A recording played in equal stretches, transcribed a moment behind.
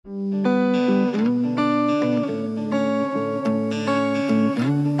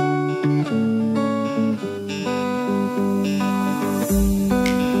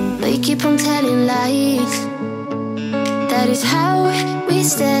is how we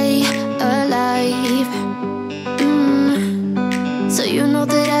stay alive. So you know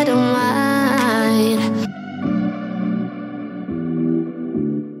that I don't mind.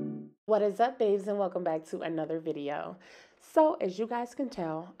 What is up, babes, and welcome back to another video. So as you guys can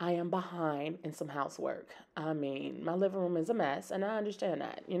tell, I am behind in some housework. I mean, my living room is a mess, and I understand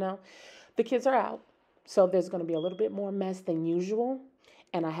that, you know. The kids are out, so there's going to be a little bit more mess than usual,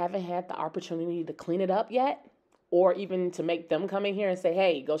 and I haven't had the opportunity to clean it up yet, or even to make them come in here and say,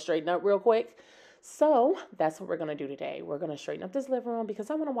 hey, go straighten up real quick. So that's what we're going to do today. We're going to straighten up this living room because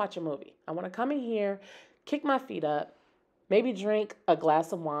I want to watch a movie. I want to come in here, kick my feet up, maybe drink a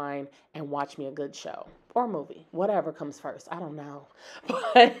glass of wine and watch me a good show or movie, whatever comes first. I don't know,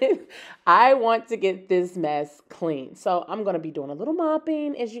 but I want to get this mess clean. So I'm going to be doing a little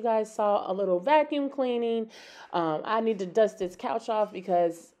mopping, as you guys saw, a little vacuum cleaning. I need to dust this couch off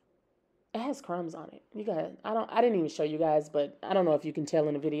because it has crumbs on it. You guys, I didn't even show you guys, but I don't know if you can tell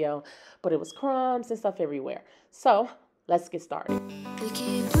in the video, but it was crumbs and stuff everywhere. So let's get started. We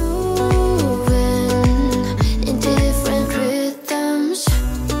keep moving in different rhythms.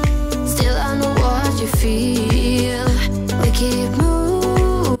 Still I know what you feel. We keep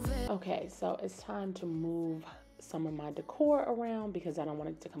moving. Okay, so it's time to move some of my decor around because I don't want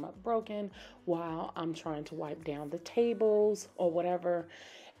it to come up broken while I'm trying to wipe down the tables or whatever.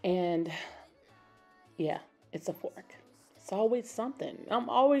 And yeah, it's a fork. It's always something. I'm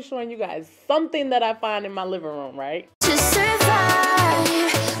always showing you guys something that I find in my living room, right? To survive,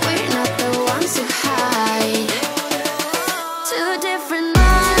 we're not the ones who hide. Two different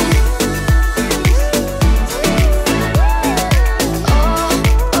minds.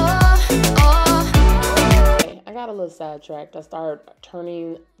 Okay, I got a little sidetracked. I started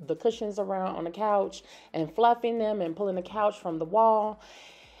turning the cushions around on the couch and fluffing them and pulling the couch from the wall.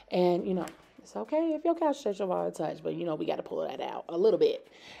 And, you know, it's okay if your couch touches your wall touch, but, you know, we got to pull that out a little bit.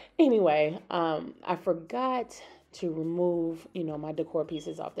 Anyway, I forgot to remove, you know, my decor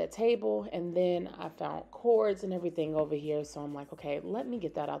pieces off that table. And then I found cords and everything over here. So I'm like, okay, let me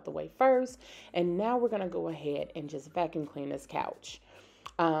get that out the way first. And now we're going to go ahead and just vacuum clean this couch.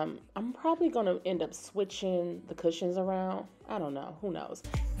 I'm probably going to end up switching the cushions around. I don't know. Who knows?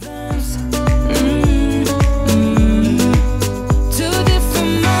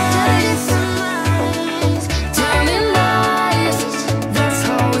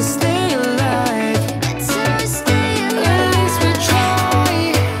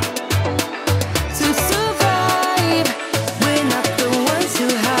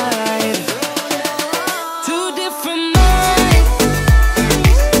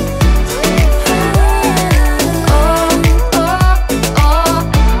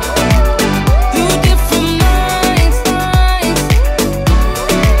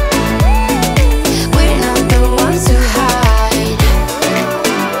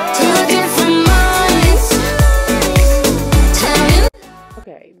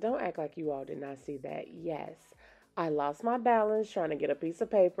 Like you all did not see that. Yes, I lost my balance trying to get a piece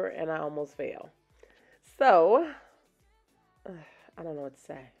of paper and I almost fell. So, I don't know what to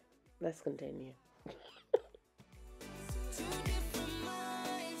say. Let's continue.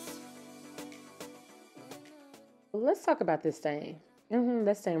 Let's talk about this stain.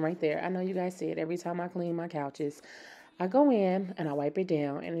 That stain right there. I know you guys see it every time I clean my couches. I go in and I wipe it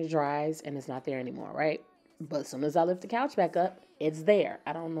down and it dries and it's not there anymore, right? But as soon as I lift the couch back up, it's there.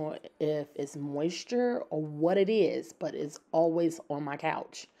 I don't know if it's moisture or what it is, but it's always on my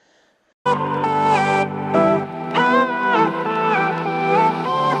couch. Isn't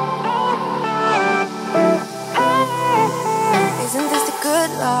this the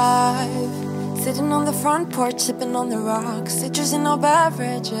good life? Sitting on the front porch, sipping on the rocks. Citrus in our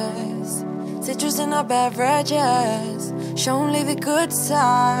beverages. Citrus in our beverages. Show only the good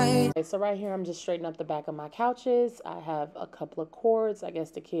side. Okay, so right here, I'm just straightening up the back of my couches. I have a couple of cords. I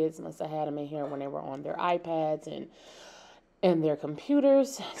guess the kids must have had them in here when they were on their iPads and their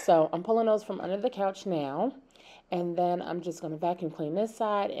computers. So I'm pulling those from under the couch now. And then I'm just going to vacuum clean this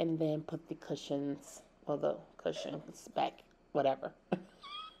side and then put the cushions, well, the cushions back, whatever.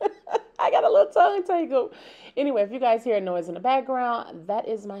 I got a little tongue tangle. Anyway, if you guys hear a noise in the background, that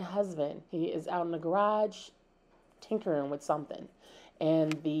is my husband. He is out in the garage tinkering with something.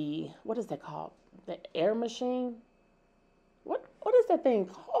 And the, what is that called? The air machine? What is that thing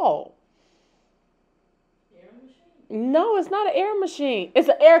called? Air machine? No, it's not an air machine. It's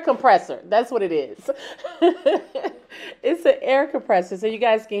an air compressor. That's what it is. It's an air compressor so you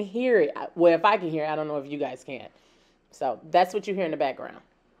guys can hear it. Well, if I can hear it, I don't know if you guys can. So that's what you hear in the background.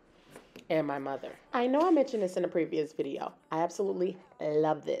 And my mother. I know I mentioned this in a previous video. I absolutely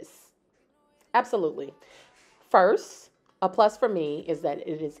love this. Absolutely. First, A plus for me is that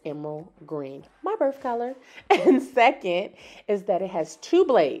it is emerald green, my birth color. And second is that it has 2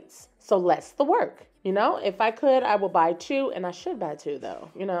 blades, so less the work. You know, if I could, I would buy 2, and I should buy 2 though,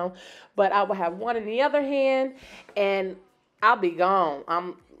 you know, but I will have one in the other hand and I'll be gone.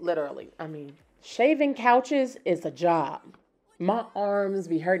 I'm literally, shaving couches is a job. My arms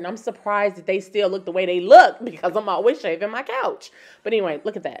be hurting. I'm surprised that they still look the way they look because I'm always shaving my couch. But anyway,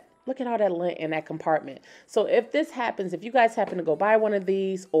 look at that. Look at all that lint in that compartment. So if this happens, if you guys happen to go buy one of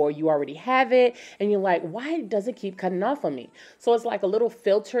these or you already have it and you're like, why does it keep cutting off on me? So it's like a little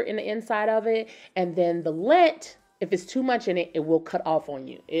filter in the inside of it. And then the lint, if it's too much in it, it will cut off on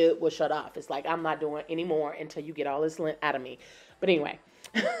you. It will shut off. It's like, I'm not doing anymore until you get all this lint out of me. But anyway,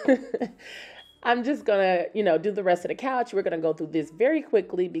 I'm just going to, do the rest of the couch. We're going to go through this very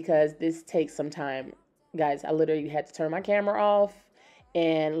quickly because this takes some time. Guys, I literally had to turn my camera off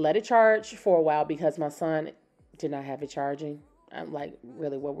and let it charge for a while because my son did not have it charging. I'm like,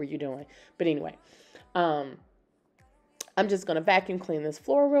 really, what were you doing? But anyway, I'm just going to vacuum clean this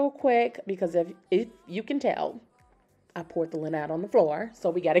floor real quick because if you can tell, I poured the lint out on the floor. So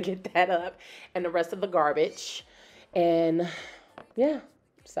we got to get that up and the rest of the garbage. And yeah,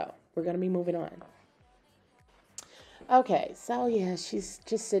 so we're going to be moving on. Okay, so yeah, she's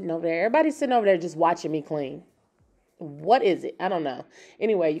just sitting over there. Everybody's sitting over there just watching me clean. What is it? I don't know.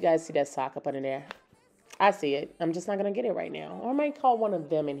 Anyway, you guys see that sock up under there? I see it. I'm just not going to get it right now. Or I might call one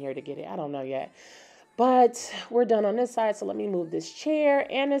of them in here to get it. I don't know yet. But we're done on this side. So let me move this chair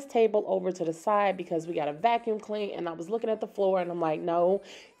and this table over to the side because we got a vacuum clean. And I was looking at the floor and I'm like, no,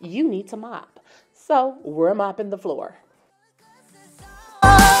 you need to mop. So we're mopping the floor.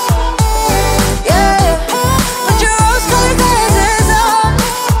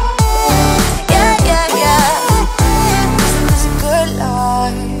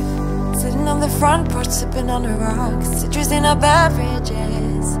 Front porch sipping on the rocks, citrus in our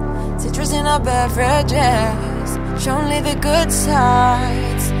beverages, citrus in our beverages. Show only the good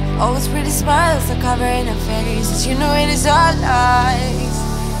sides. Always pretty smiles are covering her faces. You know it is all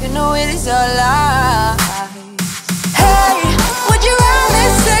lies. You know it is all lies. Hey, would you rather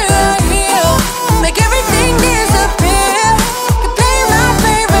stay right here? Make everything disappear. You play my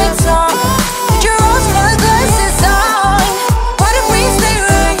favorite song. Put your rose-colored glasses on. What if we stay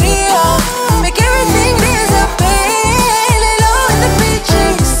right here? Everything disappear. Lay low in the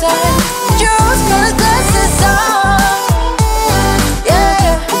beaching sun. Put your rose-colored glasses on.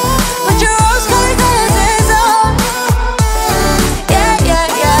 Yeah, put your rose-colored glasses on. Yeah, yeah,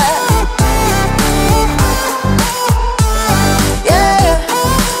 yeah. Yeah,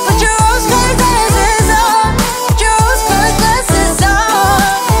 put your rose-colored glasses on. Put your rose-colored glasses on.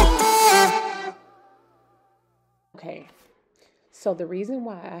 Okay. So the reason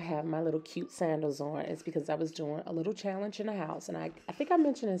why I have my little cute sandals on is because I was doing a little challenge in the house. And I think I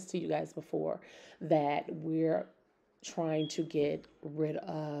mentioned this to you guys before, that we're trying to get rid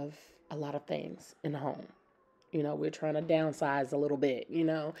of a lot of things in the home. You know, we're trying to downsize a little bit,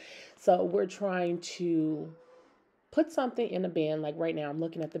 So we're trying to put something in the bin. Like right now, I'm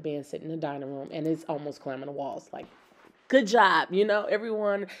looking at the bin sitting in the dining room and it's almost climbing the walls. Like, good job.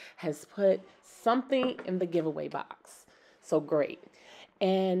 Everyone has put something in the giveaway box. So great.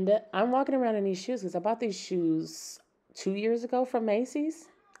 And I'm walking around in these shoes because I bought these shoes 2 years ago from Macy's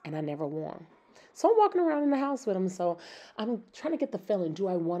and I never wore them. So I'm walking around in the house with them. So I'm trying to get the feeling, do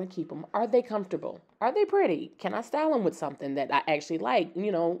I want to keep them? Are they comfortable? Are they pretty? Can I style them with something that I actually like,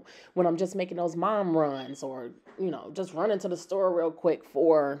 when I'm just making those mom runs or, just running to the store real quick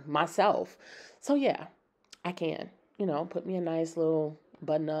for myself. So yeah, I can, put me a nice little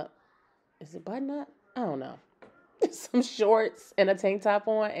button up. Is it button up? I don't know. Some shorts and a tank top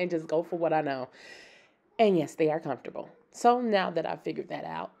on and just go for what I know. And yes, they are comfortable. So now that I've figured that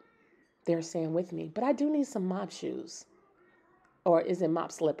out, they're staying with me. But I do need some mop shoes. Or is it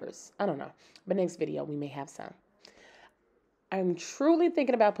mop slippers? I don't know. But next video, we may have some. I'm truly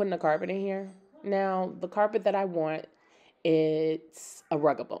thinking about putting a carpet in here. Now, the carpet that I want, it's a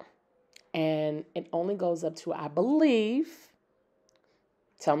ruggable. And it only goes up to, I believe,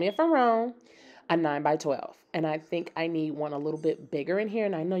 tell me if I'm wrong, a 9x12. And I think I need one a little bit bigger in here.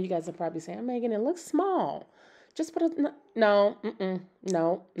 And I know you guys are probably saying, Megan, it looks small. Just put a, no.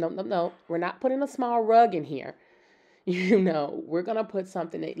 We're not putting a small rug in here. We're going to put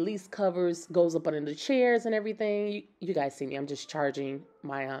something that at least goes up under the chairs and everything. You guys see me. I'm just charging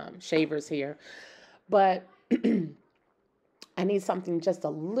my shavers here. But I need something just a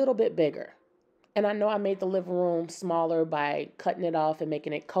little bit bigger. And I know I made the living room smaller by cutting it off and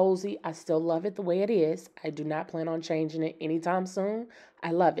making it cozy. I still love it the way it is. I do not plan on changing it anytime soon.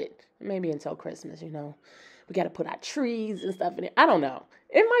 I love it. Maybe until Christmas, But We got to put our trees and stuff in it. I don't know.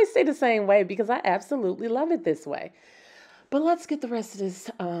 It might stay the same way because I absolutely love it this way. But let's get the rest of this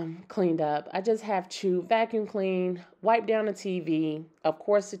cleaned up. I just have to vacuum clean, wipe down the TV, of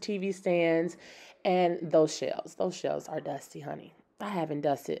course the TV stands, and those shelves. Those shelves are dusty, honey. I haven't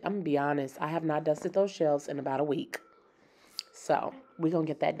dusted. I'm going to be honest. I have not dusted those shelves in about a week. So we're going to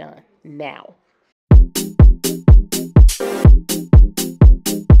get that done now.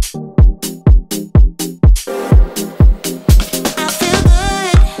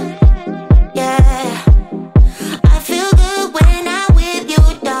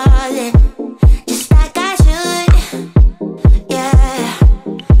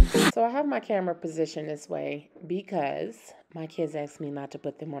 My camera positioned this way because my kids asked me not to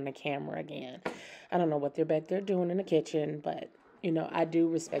put them on the camera again. I don't know what they're back there doing in the kitchen, but you know, I do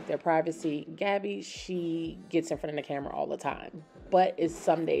respect their privacy. Gabby, she gets in front of the camera all the time, but it's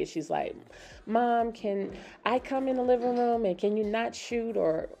some days she's like, Mom, can I come in the living room and can you not shoot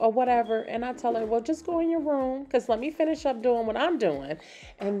or whatever? And I tell her, well, just go in your room because let me finish up doing what I'm doing,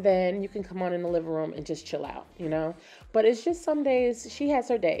 and then you can come on in the living room and just chill out, you know. But it's just some days, she has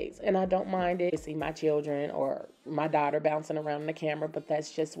her days, and I don't mind it. I see my children or my daughter bouncing around the camera, but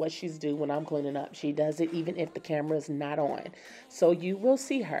that's just what she's do when I'm cleaning up. She does it even if the camera is not on. So you will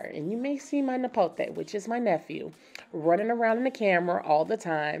see her, and you may see my Napote, which is my nephew, running around in the camera all the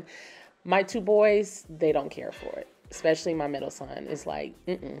time. My two boys, they don't care for it, especially my middle son. It's like,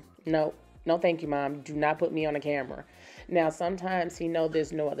 no, thank you, Mom. Do not put me on the camera. Now, sometimes he knows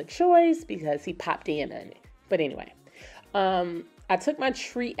there's no other choice because he popped in on it. But anyway, I took my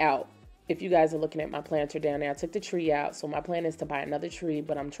tree out. If you guys are looking at my planter down there, I took the tree out. So my plan is to buy another tree,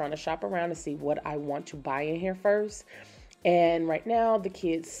 but I'm trying to shop around to see what I want to buy in here first. And right now, the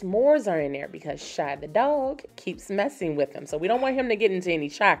kids' s'mores are in there because Shy the dog keeps messing with them. So we don't want him to get into any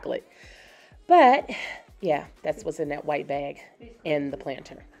chocolate. But, yeah, that's what's in that white bag in the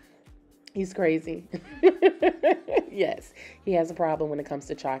planter. He's crazy. Yes, he has a problem when it comes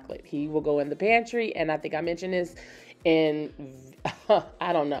to chocolate. He will go in the pantry, and I think I mentioned this in,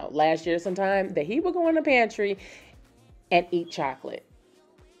 I don't know, last year sometime, that he will go in the pantry and eat chocolate.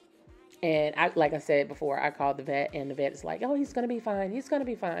 And like I said before, I called the vet, and the vet is like, oh, he's going to be fine. He's going to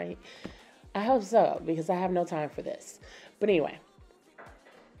be fine. I hope so, because I have no time for this. But anyway,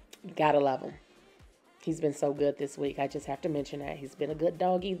 gotta love him. He's been so good this week. I just have to mention that. He's been a good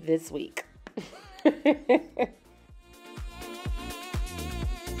doggy this week.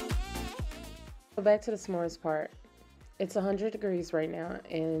 So back to the s'mores part. It's 100 degrees right now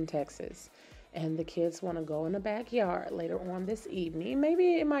in Texas. And the kids want to go in the backyard later on this evening.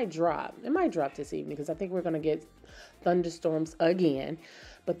 Maybe it might drop. It might drop this evening because I think we're going to get thunderstorms again.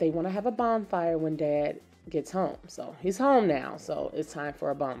 But they want to have a bonfire when Dad gets home. So he's home now. So it's time for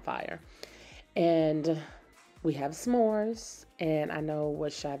a bonfire. And we have s'mores. And I know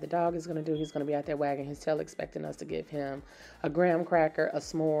what Shy the dog is going to do. He's going to be out there wagging his tail expecting us to give him a graham cracker, a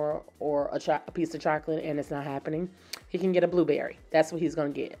s'more, or a piece of chocolate. And it's not happening. He can get a blueberry. That's what he's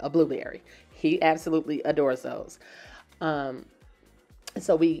going to get, a blueberry. He absolutely adores those.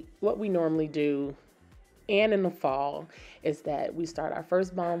 So what we normally do, and in the fall, is that we start our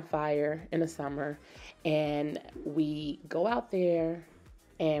first bonfire in the summer, and we go out there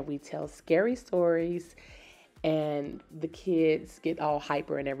and we tell scary stories, and the kids get all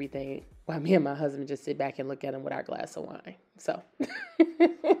hyper and everything, while me and my husband just sit back and look at them with our glass of wine. So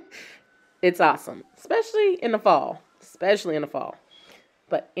it's awesome, especially in the fall.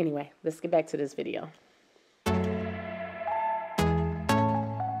 But anyway, let's get back to this video.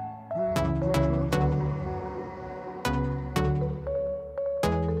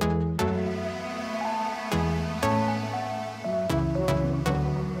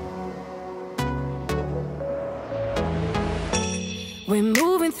 We're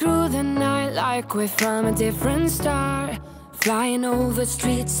moving through the night like we're from a different star, flying over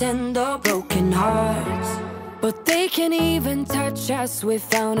streets and our broken hearts. But they can't even touch us, we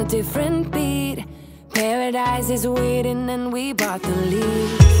found a different beat. Paradise is waiting and we bought the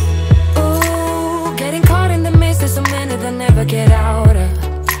lead. Ooh, getting caught in the maze, there's so many that never get out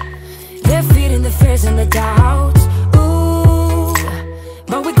of. They're feeding the fears and the doubts. Ooh,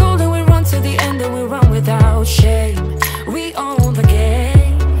 but we're golden, we run to the end and we run without shame. We own the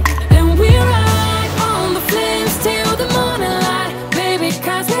game, and we ride on the flames till the morning light. Baby,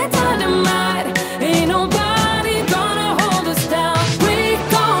 cause we're dynamite. Ain't nobody gonna hold us down. Break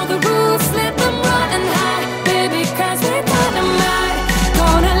all the rules, let them run and hide. Baby, cause we're dynamite.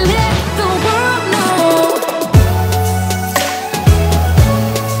 Gonna let the world know.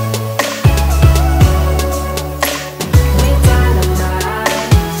 We're dynamite.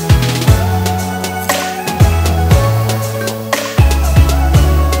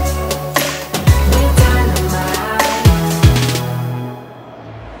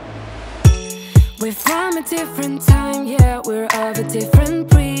 different time, yeah, we're of a different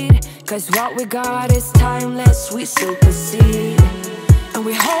breed. Cause what we got is timeless, we supersede. And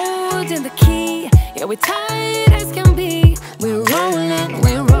we're holding the key, yeah, we're tight as can be. We're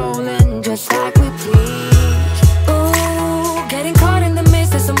rolling, just like we please. Ooh, getting caught in the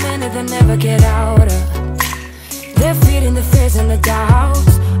mist, there's so many that never get out of. They're feeding the fears and the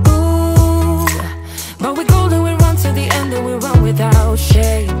doubts. Ooh, but we're golden, we run to the end and we run without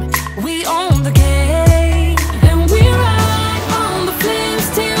shame. We own the game, and we ride on the flames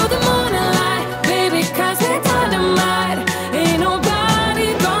till the morning light, baby, cause we're dynamite. Ain't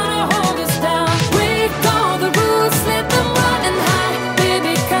nobody gonna hold us down. Break all the rules, let them run and hide,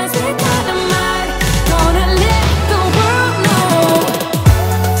 baby, cause we're dynamite. Gonna let the world know.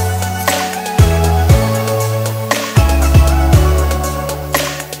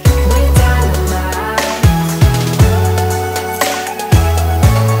 We're dynamite.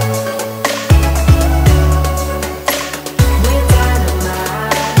 We're dynamite.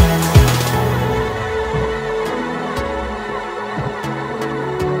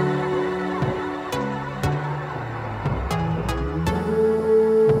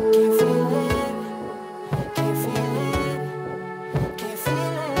 Can't feel it, can't feel it, can't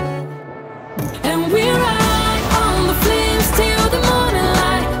feel it. And we ride on the flames till the morning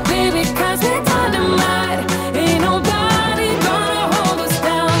light, baby, cause we're dynamite. Ain't nobody gonna hold us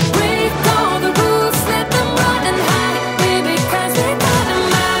down. Break all the rules, let them run and hide, baby, cause we're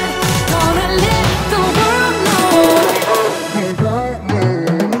dynamite. Gonna let the world know. We're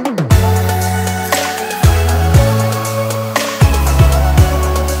dynamite.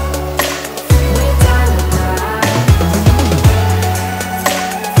 We're dynamite.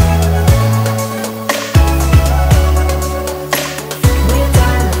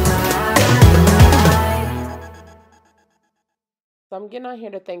 So I'm getting on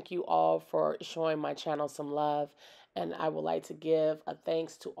here to thank you all for showing my channel some love. And I would like to give a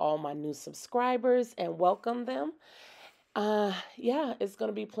thanks to all my new subscribers and welcome them. Yeah, it's going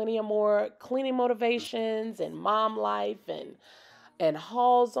to be plenty of more cleaning motivations and mom life and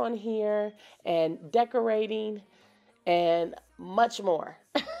hauls on here and decorating and much more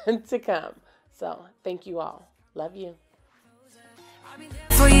to come. So thank you all. Love you.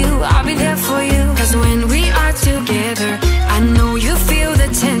 For you, I'll be there for you. Cause when we are together, I know you feel the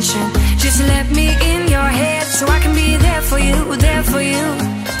tension. Just let me in your head so I can be there for you, there for you.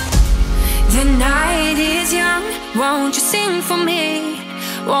 The night is young, won't you sing for me?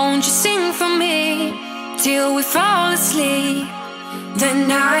 Won't you sing for me till we fall asleep? The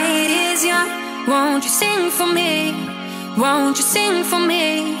night is young, won't you sing for me? Won't you sing for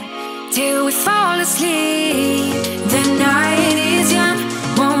me till we fall asleep? The night is young,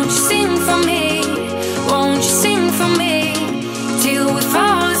 won't you sing for me? Won't you sing for me till we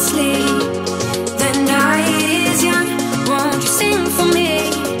fall asleep? The night is young, won't you sing for me?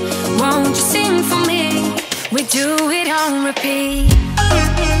 Won't you sing for me? We do it on repeat.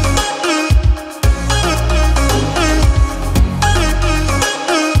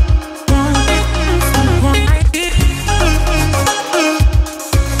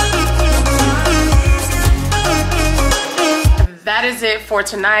 That is it for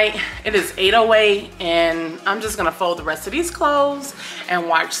tonight. It is 8:08 and I'm just gonna fold the rest of these clothes and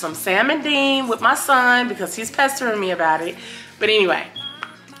watch some Sam and Dean with my son because he's pestering me about it. But anyway,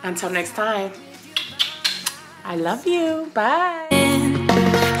 until next time, I love you. Bye.